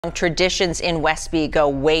Traditions in Westby go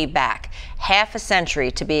way back, half a century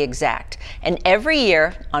to be exact. And every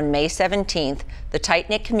year on May 17th, the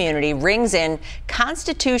tight-knit community rings in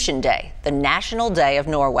Constitution Day, the National Day of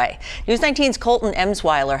Norway. News 19's Colton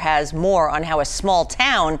Emsweiler has more on how a small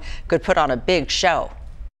town could put on a big show.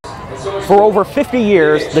 For over 50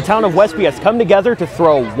 years, the town of Westby has come together to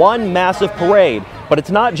throw one massive parade. But it's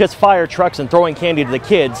not just fire trucks and throwing candy to the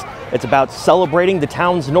kids. It's about celebrating the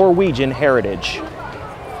town's Norwegian heritage.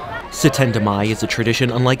 Syttende Mai is a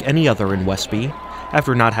tradition unlike any other in Westby.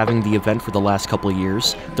 After not having the event for the last couple of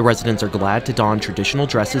years, the residents are glad to don traditional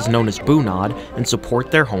dresses known as bunad and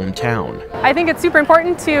support their hometown. I think it's super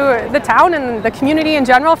important to the town and the community in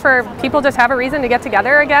general for people just have a reason to get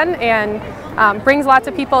together again, and brings lots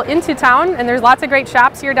of people into town, and there's lots of great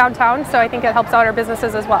shops here downtown, so I think it helps out our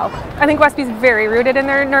businesses as well. I think Westby's very rooted in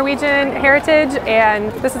their Norwegian heritage,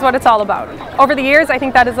 and this is what it's all about. Over the years, I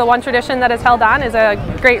think that is the one tradition that has held on, is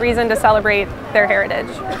a great reason to celebrate their heritage.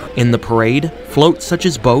 In the parade, floats such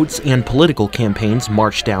as boats and political campaigns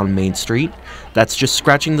march down Main Street. That's just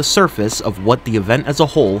scratching the surface of what the event as a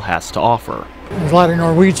whole has to offer. There's a lot of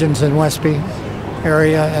Norwegians in Westby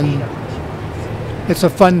area, and it's a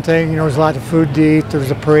fun thing. You know, there's a lot of food to eat,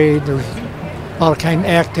 there's a parade, there's a lot of kind of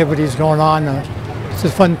activities going on. It's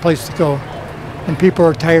a fun place to go, and people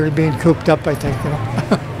are tired of being cooped up, I think. You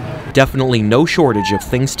know? Definitely no shortage of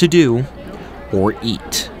things to do or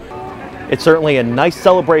eat. It's certainly a nice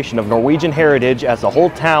celebration of Norwegian heritage as the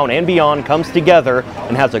whole town and beyond comes together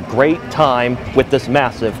and has a great time with this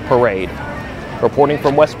massive parade. Reporting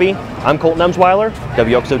from Westby, I'm Colton Emsweiler,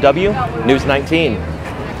 WXOW News 19.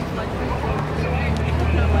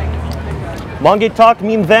 Mange takk,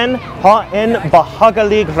 min venn. Ha en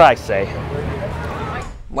behagelig reise.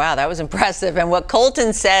 Wow, that was impressive. And what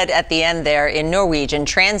Colton said at the end there in Norwegian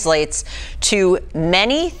translates to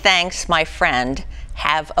 "Many thanks, my friend.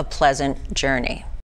 Have a pleasant journey."